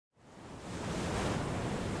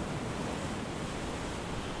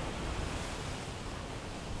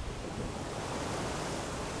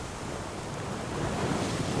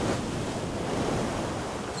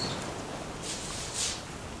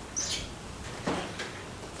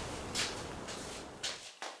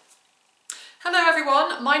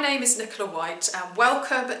my name is Nicola White and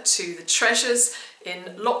welcome to the Treasures in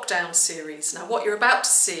Lockdown series. Now what you're about to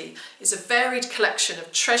see is a varied collection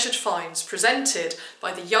of treasured finds presented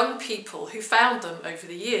by the young people who found them over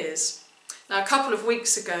the years. Now a couple of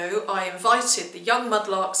weeks ago I invited the young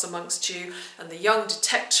mudlarks amongst you and the young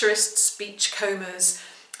detectorists, beachcombers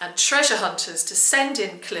and treasure hunters to send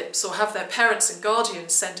in clips or have their parents and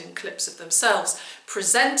guardians send in clips of themselves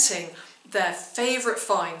presenting their favourite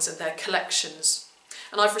finds and their collections.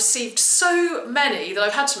 And I've received so many that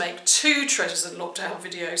I've had to make 2 Treasures in Lockdown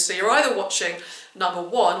videos, so you're either watching number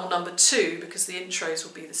 1 or number 2 because the intros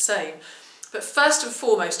will be the same. But first and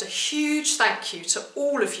foremost, a huge thank you to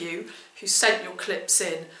all of you who sent your clips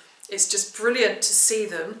in. It's just brilliant to see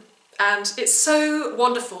them, and it's so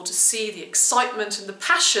wonderful to see the excitement and the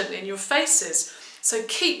passion in your faces. So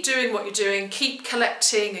keep doing what you're doing, keep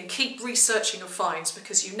collecting and keep researching your finds,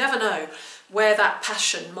 because you never know where that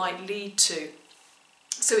passion might lead to.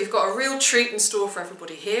 So we've got a real treat in store for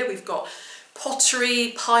everybody here. We've got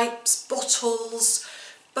pottery, pipes, bottles,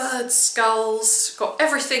 bird skulls, got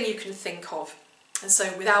everything you can think of. And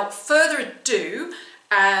so without further ado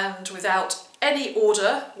and without any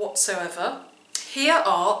order whatsoever, here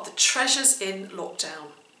are the Treasures in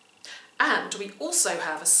Lockdown. And we also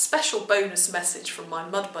have a special bonus message from my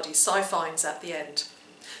Mud Buddy Sci-Finds at the end.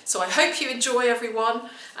 So I hope you enjoy, everyone,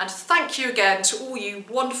 and thank you again to all you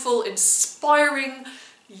wonderful, inspiring,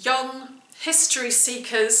 young history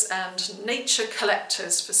seekers and nature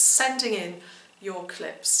collectors for sending in your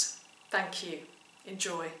clips. Thank you.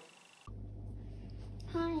 Enjoy.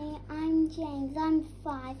 Hi, I'm James. I'm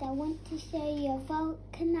 5. I want to show you a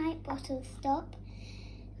vulcanite bottle stop.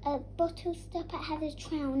 A bottle stopper has a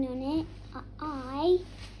crown on it, an eye,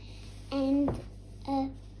 and a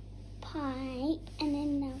pipe, and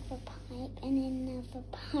another pipe, and another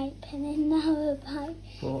pipe, and another pipe.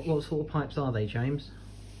 What sort of pipes are they, James?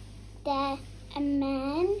 They're a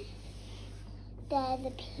man,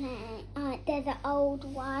 there's an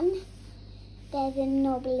old one, there's a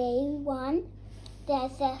knobbly one,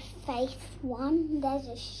 there's a face one, there's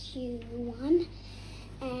a shoe one,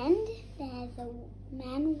 and there's a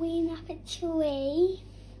man wheeling up a tree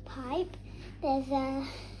pipe, there's a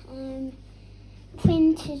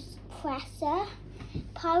printer's presser,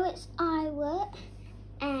 pirate's eyelet,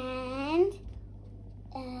 and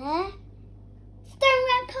a stone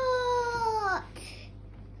record.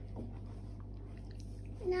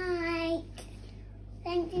 Night.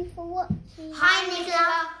 Thank you for watching. Hi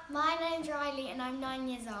Nicola, my name's Riley and I'm 9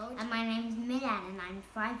 years old. And my name's Milan and I'm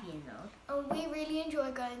 5 years old. And we really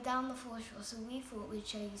enjoy going down the foreshore, so we thought we'd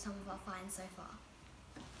show you some of our finds so far.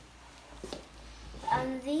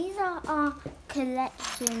 These are our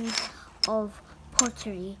collections of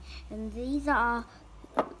pottery, and these are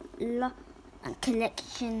a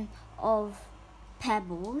collection of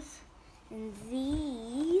pebbles, and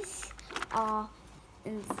these are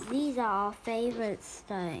our favourite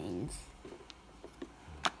stones,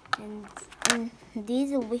 and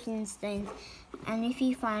these are wishing stones, and if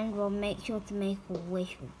you find one, make sure to make a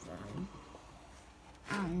wish with them.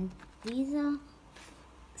 And these are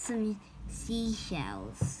some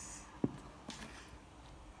seashells.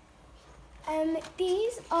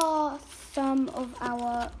 These are some of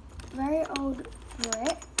our very old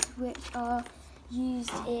bricks which are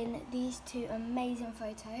used in these 2 amazing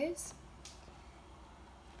photos.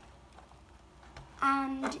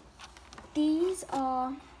 And these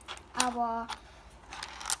are our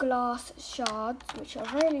glass shards, which are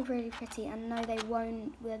really, really pretty, and no, they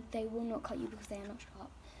will not cut you because they are not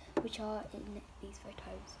sharp, which are in these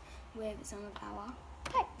photos with some of our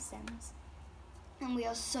pipe stems. And we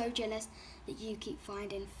are so jealous that you keep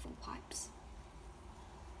finding full pipes.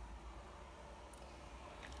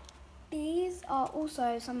 These are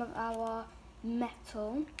also some of our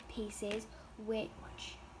metal pieces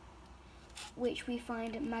which we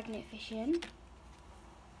find magnificent.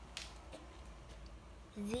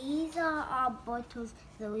 These are our bottles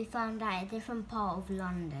that we found at a different part of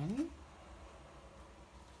London.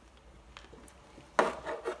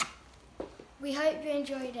 We hope you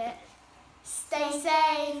enjoyed it. Stay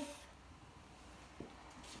safe!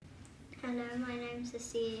 Hello, my name's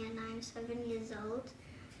Cecilia and I'm 7 years old,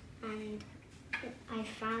 and I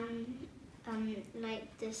found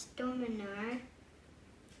like this domino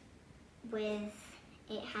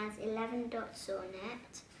it has 11 dots on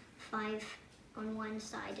it, 5 on one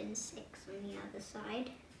side and 6 on the other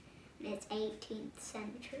side, and it's 18th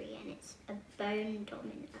century and it's a bone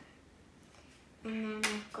domino. And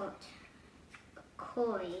then I've got a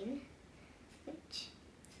coin which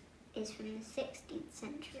is from the 16th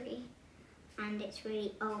century, and it's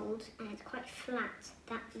really old and it's quite flat.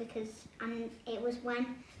 It was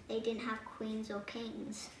when they didn't have queens or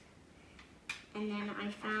kings. And then I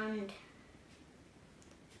found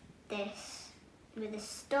this with a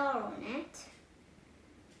star on it,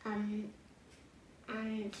 and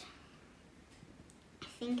I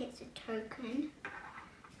think it's a token.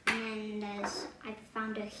 And then I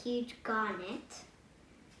found a huge garnet,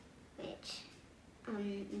 which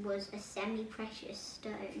was a semi-precious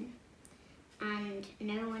stone, and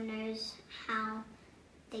no one knows how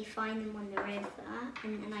they find them on the river.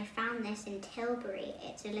 And then I found this in Tilbury.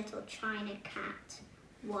 It's a little china cat,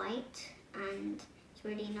 white, and it's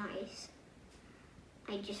really nice.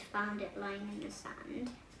 I just found it lying in the sand.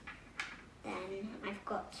 Then I've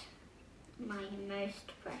got my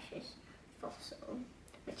most precious fossil,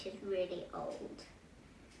 which is really old.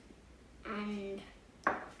 And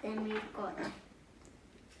then we've got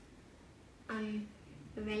a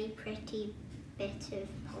really pretty bit of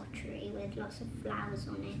pottery with lots of flowers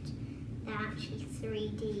on it. They're actually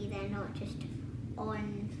 3D, they're not just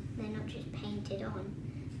painted on,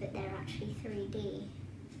 but they're actually 3D.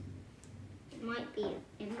 It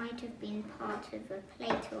might have been part of a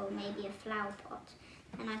plate or maybe a flower pot.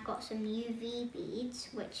 And I've got some UV beads,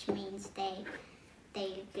 which means they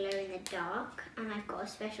glow in the dark. And I've got a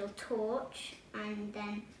special torch, and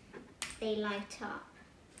then they light up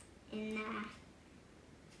in there.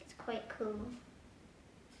 It's quite cool.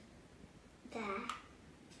 There.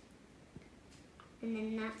 And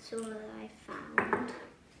then that's all that I found.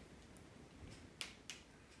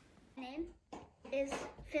 My name is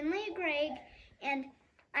Finley Gregg, and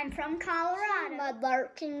I'm from Colorado.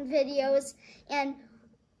 Mudlarking videos, and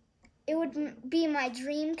it would be my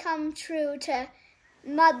dream come true to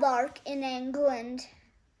mudlark in England.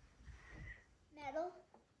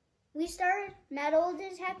 We started metal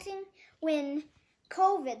detecting when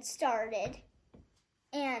COVID started,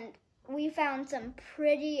 and we found some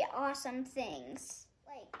pretty awesome things.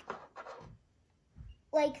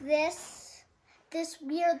 Like this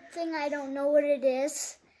weird thing, I don't know what it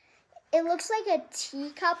is. It looks like a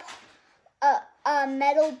teacup, a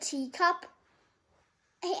metal teacup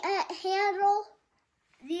handle.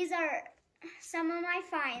 These are some of my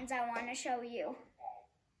finds I want to show you.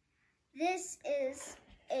 This is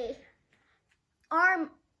a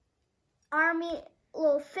army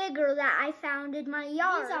little figure that I found in my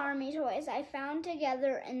yard. These army toys I found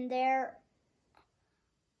together, and they're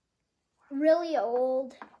really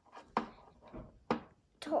old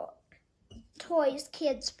toys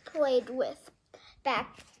kids played with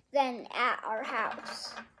back then at our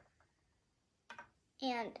house.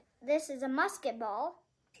 And this is a musket ball.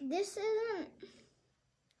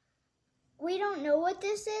 We don't know what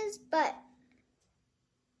this is, but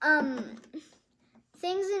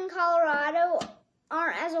things in Colorado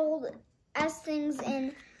aren't as old as things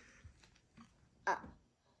in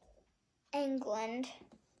England.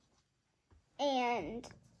 And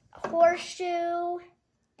horseshoe,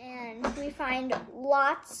 and we find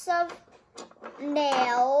lots of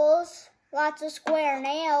nails, lots of square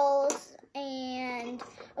nails, and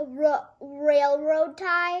a railroad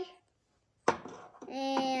tie,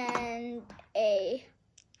 and a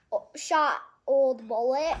shot old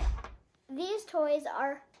bullet. These toys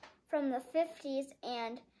are from the 50s,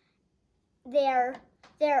 and they're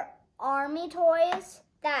army toys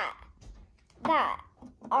that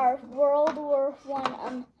are World War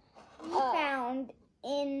I we found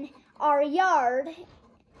in our yard,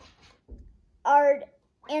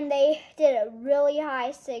 and they did a really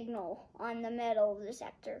high signal on the metal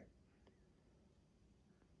detector.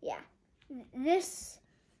 Yeah, this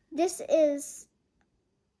is,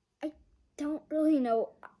 I don't really know.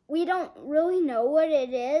 We don't really know what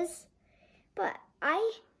it is, but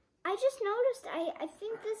I just noticed. I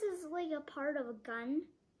think this is like a part of a gun,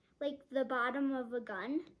 like the bottom of a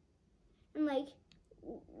gun, and like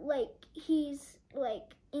he's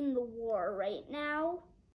like in the war right now.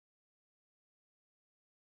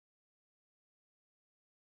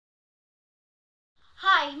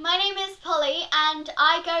 Hi, my name is Polly, and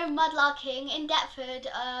I go mudlarking in Deptford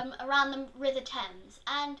around the River Thames,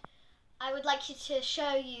 and I would like to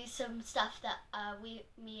show you some stuff that me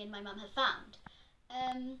and my mum have found.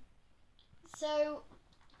 So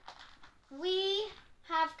we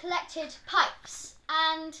have collected pipes,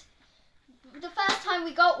 and the first time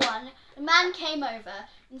we got one, a man came over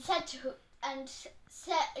and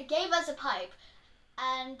gave us a pipe,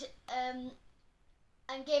 and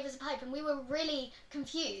we were really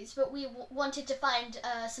confused, but we wanted to find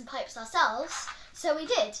some pipes ourselves, so we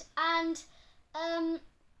did. And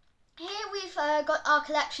here we've got our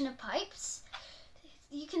collection of pipes.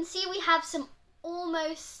 You can see we have some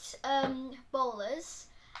almost bowlers,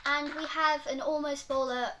 and we have an almost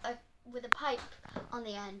bowler with a pipe on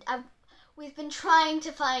the end. We've been trying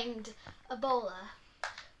to find a bowler,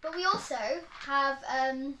 but we also have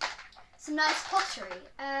some nice pottery.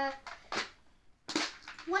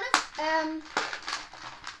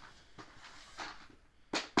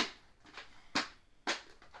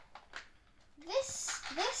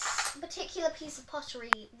 This particular piece of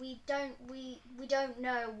pottery, we don't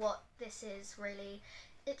know what this is really.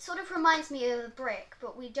 It sort of reminds me of a brick,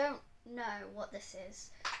 but we don't know what this is.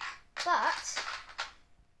 But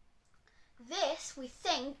this, we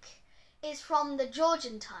think, is from the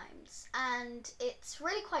Georgian times, and it's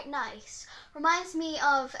really quite nice. Reminds me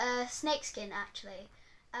of snakeskin, actually.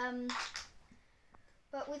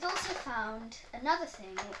 But we've also found another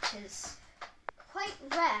thing which is quite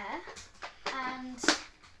rare, and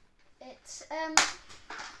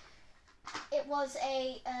it was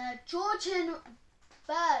a Georgian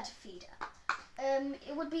bird feeder.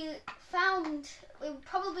 It would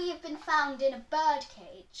probably have been found in a bird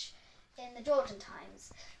cage in the Georgian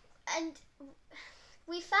times, and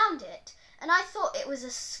we found it, and I thought it was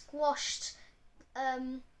a squashed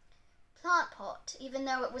plant pot, even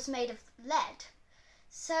though it was made of lead.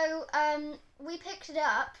 So we picked it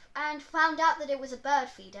up and found out that it was a bird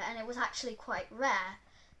feeder, and it was actually quite rare.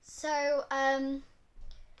 So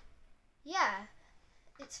yeah,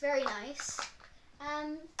 it's very nice.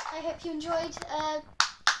 I hope you enjoyed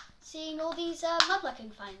seeing all these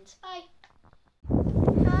mudlarking finds. Bye.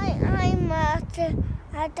 Hi, I'm Martin.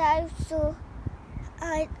 I dinosaur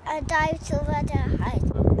at a height,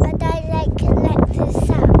 and I like collecting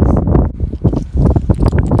sounds.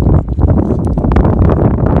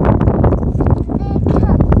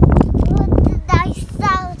 What a nice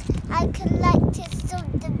sound! I collected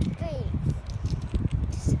something big.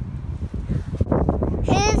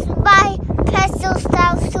 Here's my pencil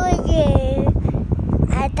sounds for you,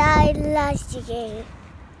 and I love you.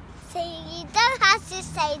 So you don't have to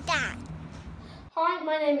say that. Hi,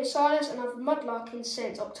 my name is Silas and I've been mudlarking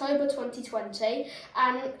since October 2020,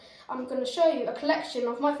 and I'm going to show you a collection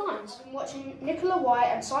of my finds. I've been watching Nicola White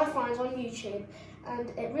and Sci-Finds on YouTube, and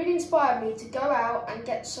it really inspired me to go out and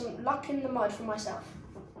get some luck in the mud for myself.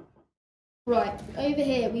 Right, over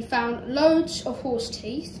here we found loads of horse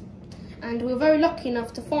teeth, and we were very lucky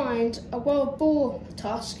enough to find a wild boar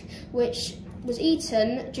tusk which was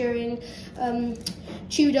eaten during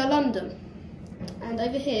Tudor London. And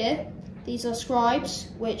over here, these are scribes,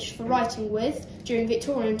 which for writing with during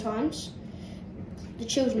Victorian times. The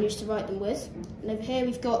children used to write them with. And over here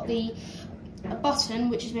we've got a button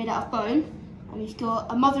which is made out of bone, and we've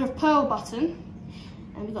got a mother of pearl button,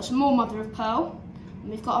 and we've got some more mother of pearl,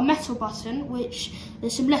 and we've got a metal button which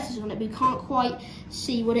there's some letters on it, but you can't quite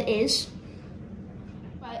see what it is.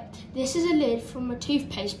 Right, this is a lid from a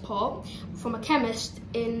toothpaste pot from a chemist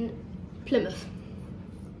in Plymouth.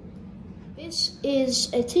 This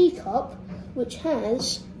is a teacup which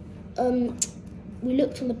has, we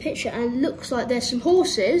looked on the picture and it looks like there's some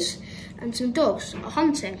horses and some dogs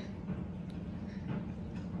hunting.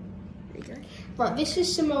 There you go. Right, this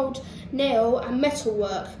is some old nail and metal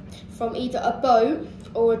work from either a boat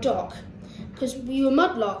or a dock, because we were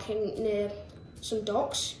mudlarking near some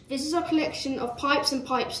docks. This is our collection of pipes and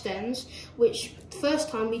pipe stems, which the first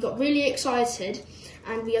time we got really excited,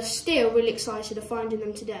 and we are still really excited of finding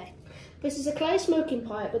them today. This is a clay smoking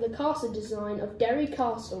pipe with a castle design of Derry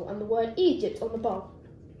Castle and the word Egypt on the bowl.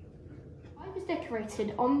 The pipe is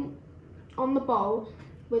decorated on the bowl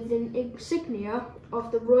with an insignia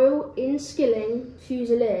of the Royal Inniskilling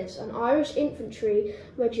Fusiliers, an Irish infantry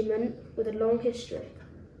regiment with a long history.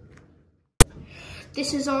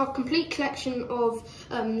 This is our complete collection of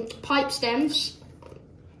pipe stems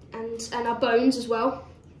and our bones as well,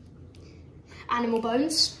 animal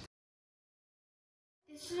bones.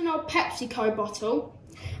 This is an old PepsiCo bottle,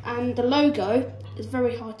 and the logo is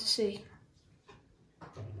very hard to see.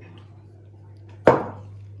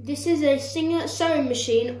 This is a Singer sewing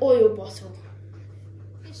machine oil bottle.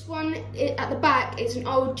 This one at the back is an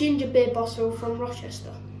old ginger beer bottle from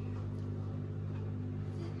Rochester.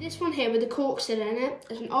 This one here with the cork still in it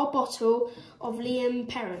is an old bottle of Liam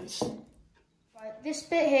Perrins. Right, this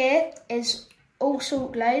bit here is all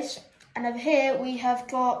salt glaze. And over here we have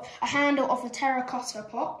got a handle of a terracotta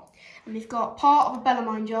pot, and we've got part of a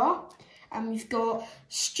Bellarmine jar, and we've got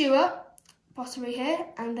Stuart pottery here,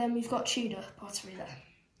 and then we've got Tudor pottery there.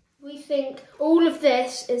 We think all of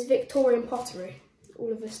this is Victorian pottery,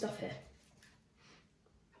 all of this stuff here.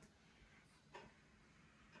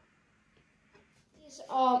 This is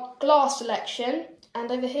our glass selection,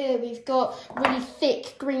 and over here we've got really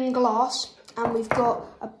thick green glass, and we've got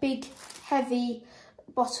a big heavy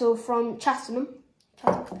bottle from Chattanham.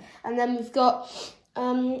 And then we've got,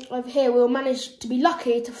 over here, we'll manage to be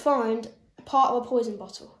lucky to find part of a poison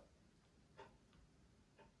bottle.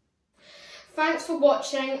 Thanks for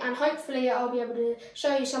watching, and hopefully I'll be able to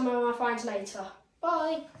show you some of my finds later.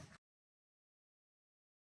 Bye!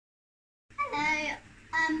 Hello,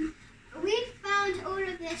 we found all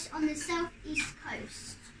of this on the southeast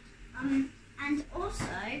coast. And also,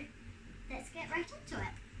 let's get right into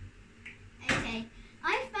it. Okay,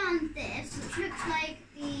 I found this, which looks like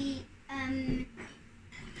the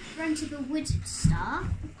front of a wooden staff.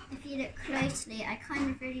 If you look closely, I kind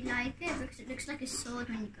of really like it because it looks like a sword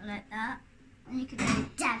when you go like that. And you can go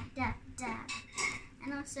dab, dab, dab.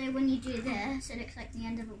 And also when you do this, it looks like the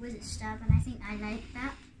end of a wizard stab, and I think I like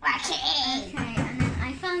that. Okay, and then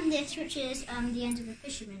I found this, which is the end of a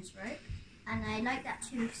fisherman's rope. And I like that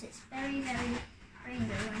too because it's very, very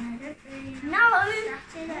rainbow, and I don't really No,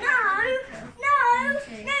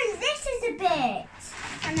 this is a bit.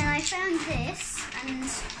 And then I found this, and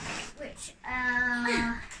which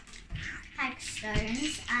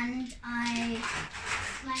hagstones, and my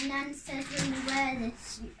nan says when you wear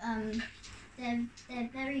this, they're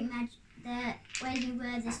very when you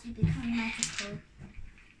wear this you become magical.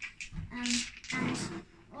 And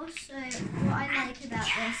also what I like about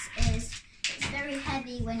this is it's very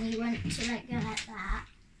heavy when you want to like go like that,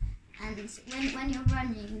 and when you're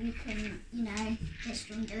running you can, you know, get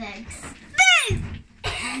stronger legs.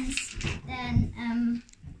 And then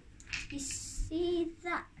you see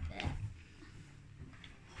that bit.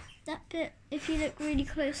 That bit, if you look really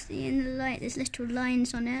closely in the light, there's little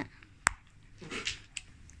lines on it.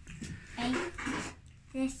 Hey,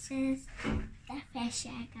 this is the fish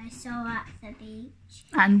egg I saw at the beach.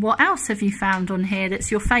 And what else have you found on here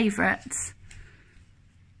that's your favourite?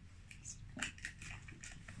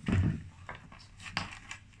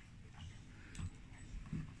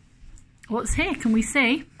 What's here? Can we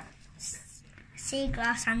see? Sea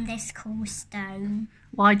glass and this cool stone.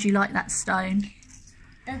 Why do you like that stone?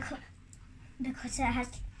 Because it has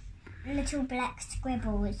little black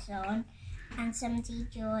scribbles on and some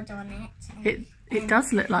jawed on it. It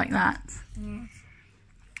does look like that. Yeah.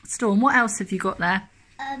 Storm, what else have you got there?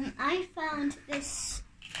 I found this,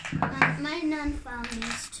 my nan found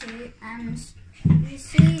these two, and you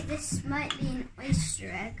see this might be an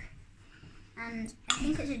oyster egg, and I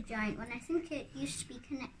think it's a giant one. I think it used to be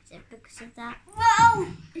connected because of that. Whoa!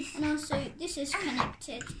 And also this is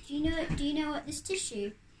connected. Do you know what this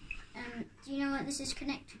tissue? Do you know what this is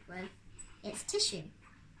connected with? It's tissue.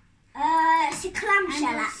 It's a clamshell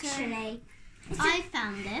And also, actually. I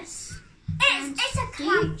found this. It's a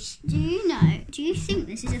clam. Do you think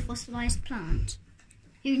this is a fossilised plant?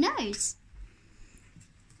 Who knows?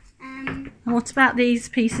 And what about these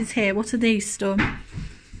pieces here? What are these, Storm?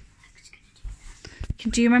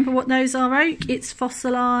 Do you remember what those are, Oak? It's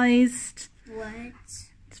fossilised Wood.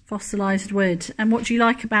 It's fossilised wood. And what do you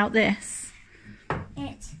like about this?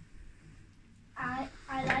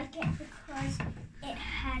 I like it because it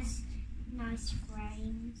has nice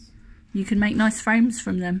frames. You can make nice frames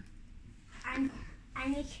from them. And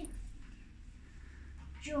you can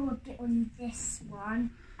draw a bit on this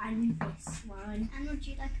one and this one. And what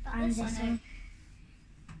do you like about And this this one? one.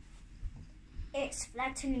 It's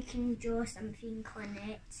flat and you can draw something on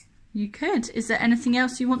it. You could. Is there anything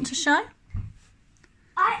else you want to show?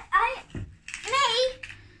 Me?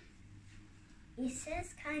 This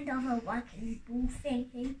is kind of a working ball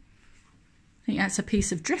thingy. I think that's a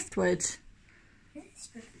piece of driftwood. This is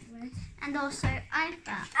driftwood. And also I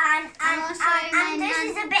found. And this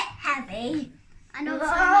is a bit heavy. And also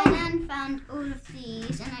my nan found all of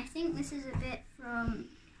these, and I think this is a bit from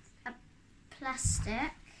a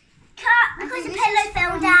plastic. Cut because the pillow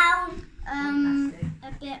fell down.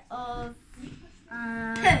 A bit of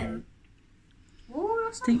Poo. wool or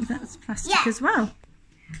I something. think that's plastic as well.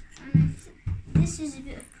 And this is a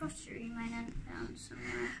bit of pottery my nan found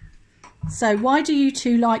somewhere. So why do you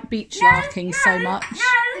two like beach larking so much?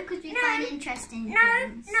 Because we find interesting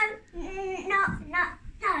things. Nan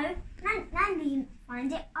didn't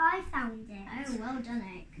find it. I found it. Oh, well done,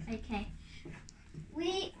 Oak. Okay.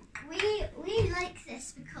 We like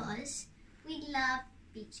this because we love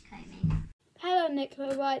beachcombing. Hello,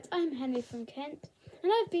 Nicola White. I'm Henry from Kent,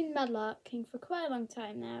 and I've been mudlarking for quite a long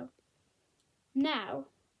time now. Now,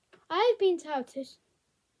 I've been told to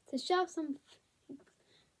show some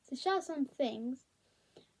things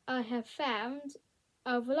I have found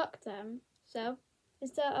over lockdown. So,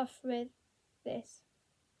 let's start off with this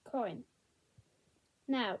coin.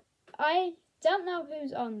 Now, I don't know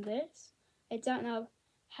who's on this. I don't know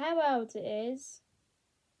how old it is.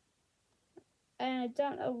 and I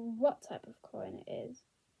don't know what type of coin it is.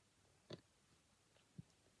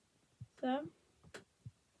 So,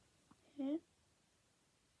 here.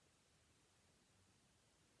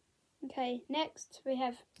 Okay, next we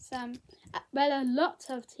have some, well, a lot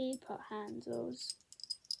of teapot handles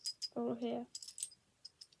all here.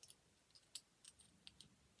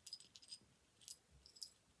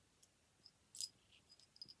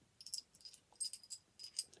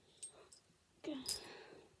 Okay.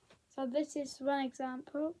 So this is one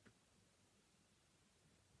example.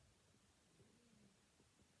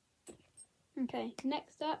 Okay,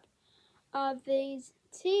 next up are these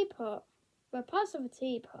teapot, well, parts of a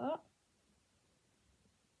teapot.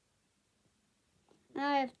 Now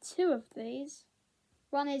I have two of these.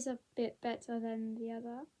 One is a bit better than the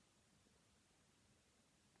other.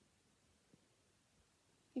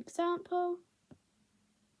 Example.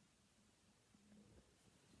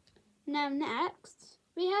 Now next,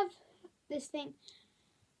 we have this thing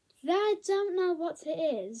that I don't know what it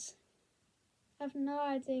is. I have no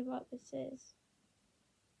idea what this is.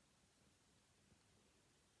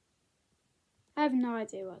 I have no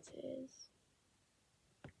idea what it is.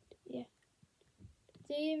 Yeah.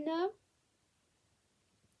 Do you know?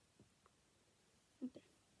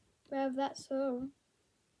 Well, that's all.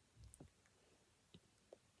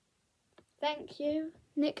 Thank you,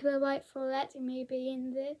 Nicola White, for letting me be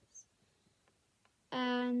in this.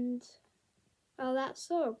 And, well, that's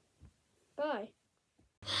all. Bye.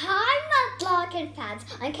 Hi, mudlark fans.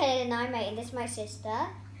 I'm Kayla and I'm 8, and this is my sister.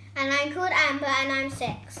 And I'm called Amber and I'm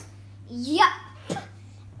 6. Yup.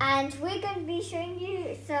 And we're going to be showing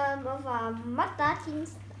you some of our mudlarking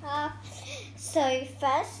stuff. So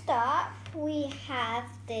first up, we have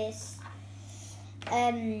this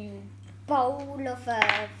bowl of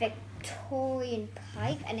a Victorian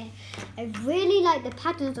pipe, and I really like the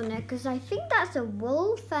patterns on it because I think that's a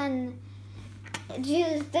wolf, and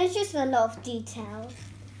there's just a lot of details.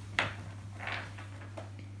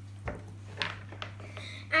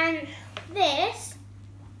 And this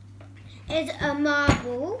is a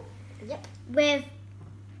marble. Yep. With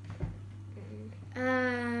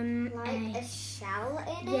like a shell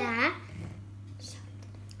in it. Yeah.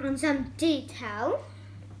 And some detail.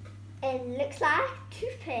 It looks like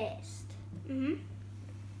toothpaste. And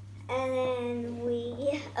then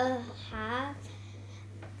we have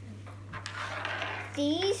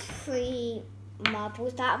these 3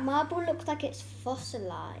 marbles. That marble looks like it's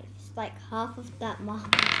fossilized. Like half of that marble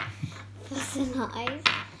fossilized.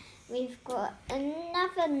 We've got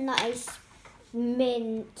another nice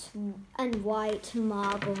mint and white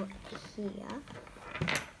marble here.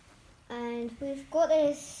 And we've got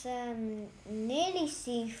this nearly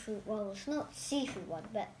seafood, well, it's not seafood one,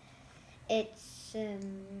 but it's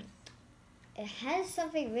it has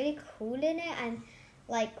something really cool in it and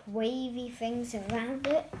like wavy things around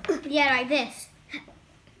it. Yeah, like this.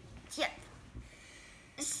 Yep.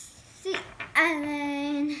 See, and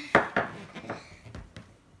then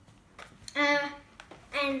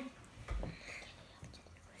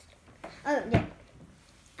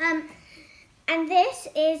and this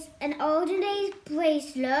is an olden days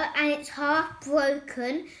bracelet, and it's half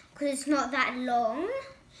broken because it's not that long,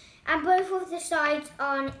 and both of the sides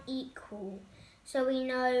aren't equal, so we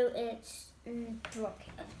know it's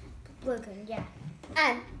broken. Yeah.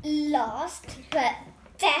 And last but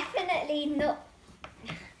definitely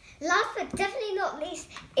not least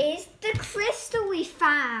is the crystal we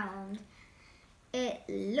found. It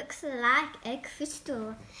looks like a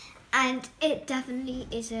crystal, and it definitely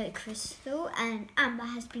is a crystal, and Amber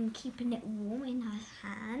has been keeping it warm in her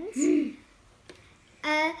hands.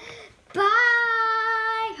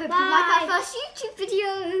 Bye! Hope you like our first YouTube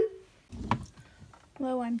video.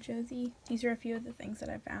 Hello, I'm Josie. These are a few of the things that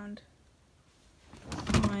I found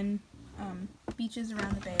on beaches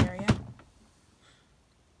around the Bay Area.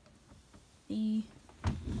 The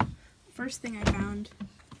first thing I found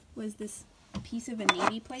was this piece of a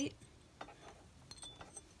navy plate.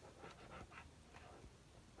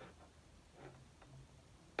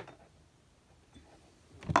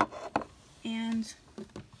 And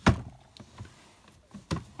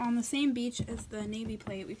on the same beach as the navy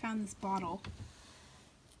plate, we found this bottle,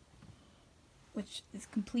 which is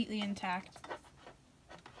completely intact.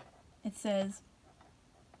 It says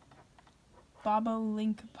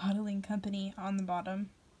Bobolink Bottling Company on the bottom.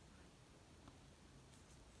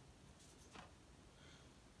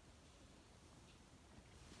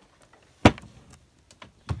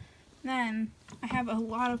 Then I have a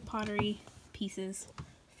lot of pottery pieces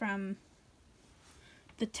from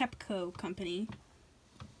the TEPCO company.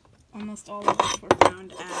 Almost all of which were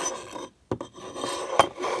found at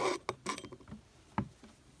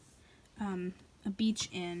a beach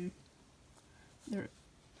in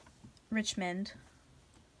Richmond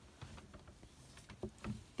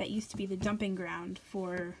that used to be the dumping ground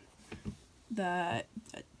for the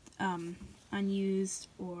unused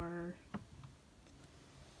or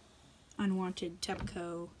unwanted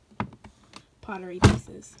TEPCO pottery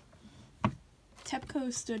pieces.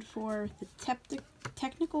 TEPCO stood for the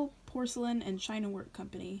Technical Porcelain and China Work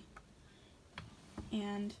Company,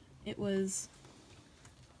 and it was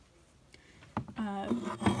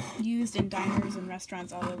used in diners and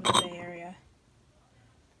restaurants all over the Bay Area.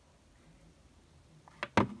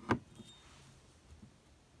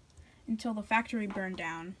 Until the factory burned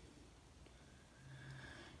down.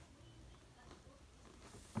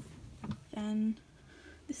 Then,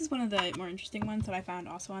 this is one of the more interesting ones that I found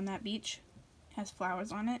also on that beach. It has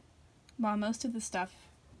flowers on it. While most of the stuff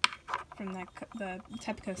from the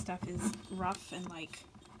TEPCO stuff is rough and like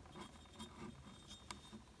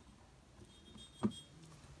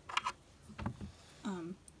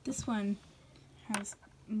this one has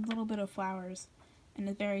a little bit of flowers and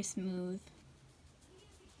is very smooth.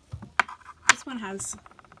 This one has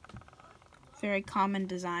very common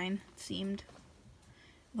design, it seemed.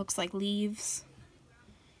 Looks like leaves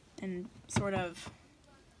and sort of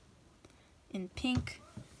in pink.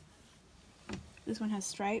 This one has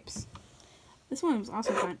stripes. This one was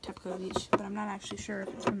also found at TEPCO Beach, but I'm not actually sure if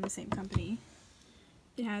it's from the same company.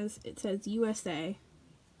 It says USA.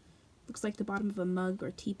 Looks like the bottom of a mug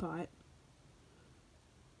or teapot.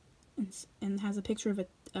 And has a picture of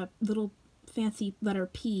a little fancy letter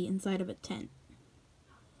P inside of a tent.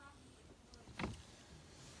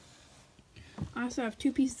 I also have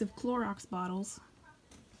 2 pieces of Clorox bottles.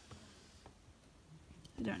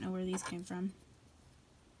 I don't know where these came from.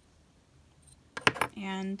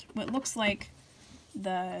 And what looks like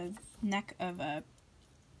the neck of a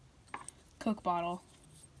Coke bottle.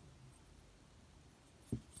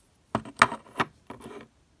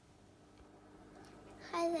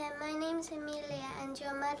 Hi there, my name's Amelia and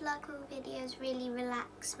your mudlarking videos really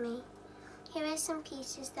relax me. Here are some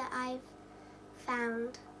pieces that I've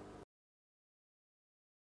found.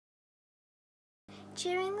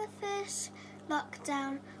 During the first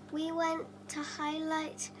lockdown, we went to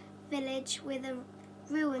Highlight Village with the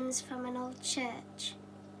ruins from an old church.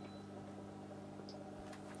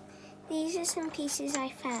 These are some pieces I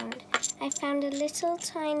found. I found a little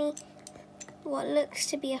tiny, what looks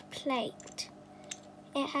to be a plate.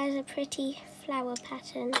 It has a pretty flower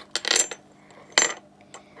pattern.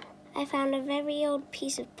 I found a very old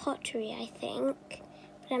piece of pottery, I think,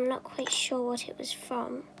 but I'm not quite sure what it was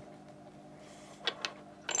from.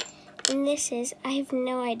 And I have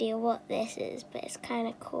no idea what this is, but it's kind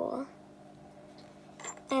of cool.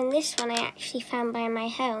 And this one I actually found by my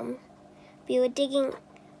home. We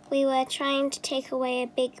were trying to take away a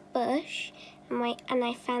big bush, and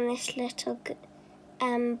I found this little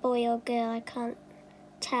boy or girl, I can't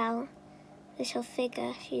tell, little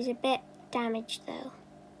figure. She's a bit damaged though.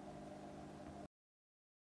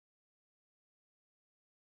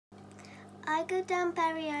 I go down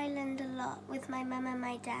Barry Island a lot with my mum and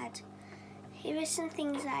my dad. Here are some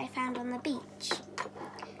things that I found on the beach.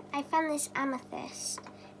 I found this amethyst,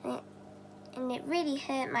 and it really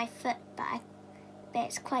hurt my foot, but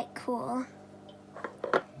it's quite cool.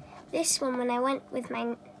 This one, when I went with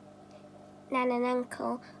my nan and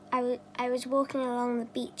uncle, I was walking along the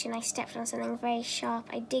beach and I stepped on something very sharp.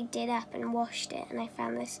 I digged it up and washed it, and I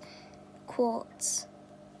found this quartz.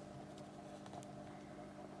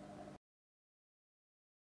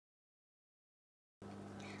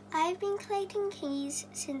 I've been collecting keys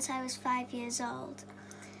since I was 5 years old.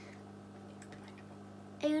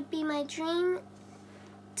 It would be my dream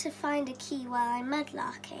to find a key while I'm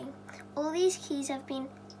mudlarking. All these keys have been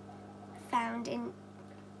found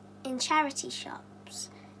in charity shops,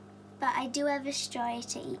 but I do have a story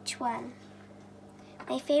to each one.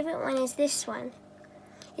 My favourite one is this one.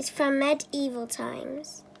 It's from medieval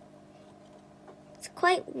times. It's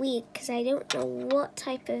quite weird because I don't know what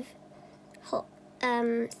type of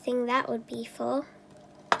thing that would be for.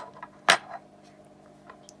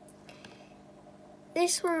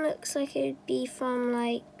 This one looks like it would be from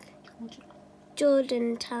like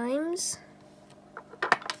Jordan times.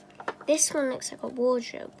 This one looks like a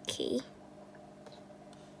wardrobe key.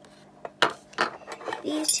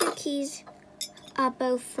 These 2 keys are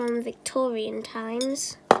both from Victorian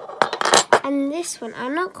times. And this one,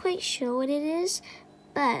 I'm not quite sure what it is,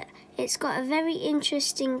 but it's got a very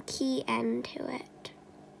interesting key end to it.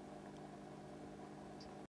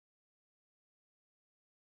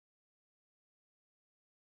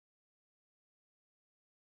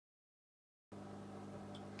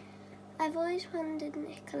 I've always wondered,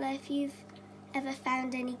 Nicola, if you've ever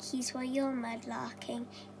found any keys while you're mudlarking?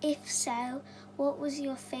 If so, what was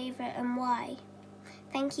your favourite and why?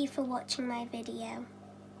 Thank you for watching my video.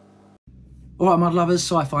 Alright mud lovers,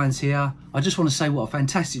 Sci-Fi's here. I just want to say what a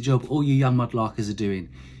fantastic job all you young mudlarkers are doing.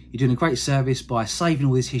 You're doing a great service by saving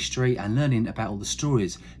all this history and learning about all the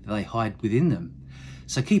stories that they hide within them.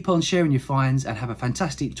 So keep on sharing your finds and have a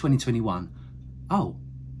fantastic 2021. Oh,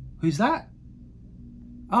 who's that?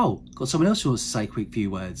 Oh, got someone else who wants to say a quick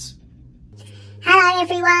few words. Hello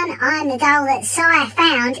everyone, I'm the doll that Si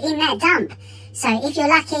found in that dump. So if you're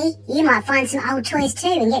lucky, you might find some old toys too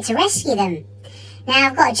and get to rescue them. Now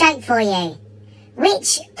I've got a joke for you.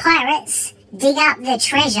 Which pirates dig up the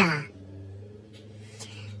treasure?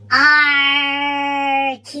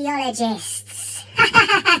 Archaeologists.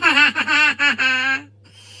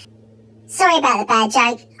 Sorry about the bad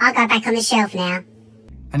joke, I'll go back on the shelf now.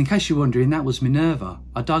 And in case you're wondering, that was Minerva.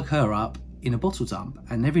 I dug her up in a bottle dump,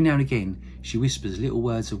 and every now and again she whispers little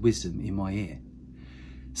words of wisdom in my ear.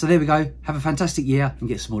 So there we go, have a fantastic year and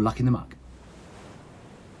get some more luck in the muck.